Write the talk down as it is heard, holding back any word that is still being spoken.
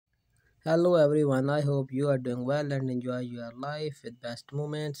Hello everyone, I hope you are doing well and enjoy your life with best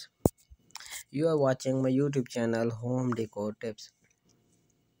moments. You are watching my YouTube channel Home Decor Tips.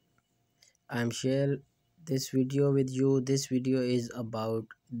 I'm share this video with you. This video is about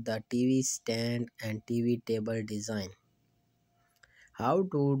the TV stand and TV table design. How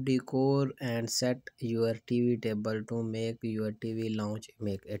to decor and set your TV table to make your TV lounge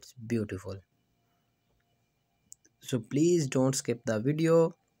make it beautiful. So please don't skip the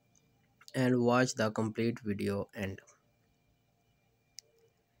video and watch the complete video, and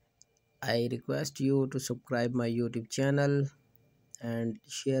I request you to subscribe my YouTube channel and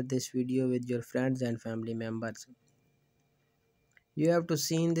share this video with your friends and family members. You have to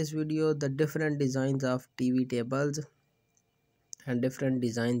see in this video the different designs of TV tables and different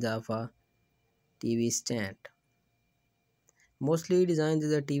designs of a TV stand. Mostly designs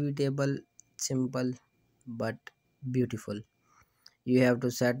is a TV table simple but beautiful. You have to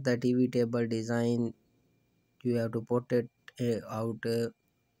set the TV table design. You have to put it out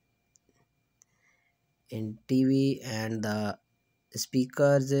in TV and the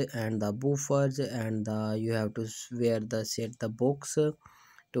speakers and the woofers, and you have to wear the set the box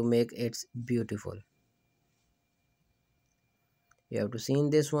to make it beautiful. You have to see in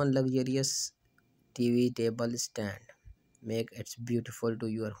this one luxurious TV table stand. Make it beautiful to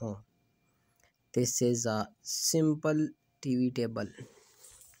your home. This is a simple TV table.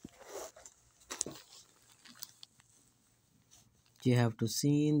 You have to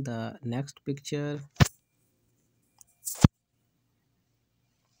see in the next picture.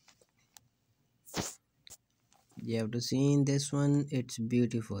 You have to see in this one. It's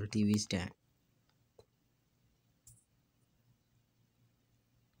beautiful TV stand.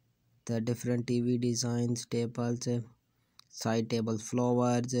 The different TV designs, tables, side table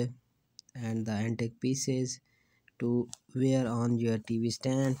flowers, and the antique pieces to wear on your TV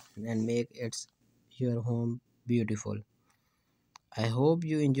stand and make its your home beautiful. I hope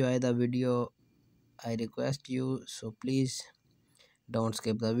you enjoy the video. I request you, so please don't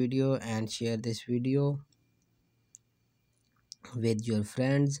skip the video and share this video with your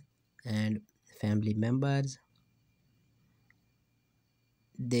friends and family members.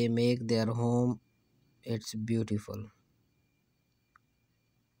 They make their home it's beautiful.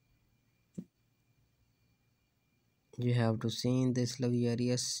 You have to see in this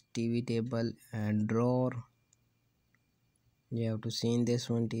luxurious TV table and drawer. You have to see in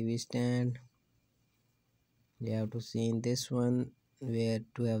this one TV stand. You have to see in this one where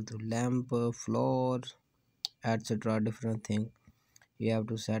to have the lamp, floor, etc. different thing you have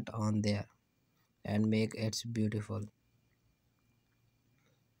to set on there and make it beautiful.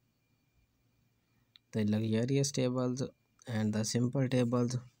 The luxurious tables and the simple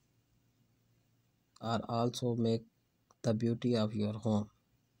tables are also make the beauty of your home.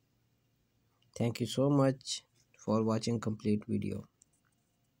 Thank you so much for watching complete video.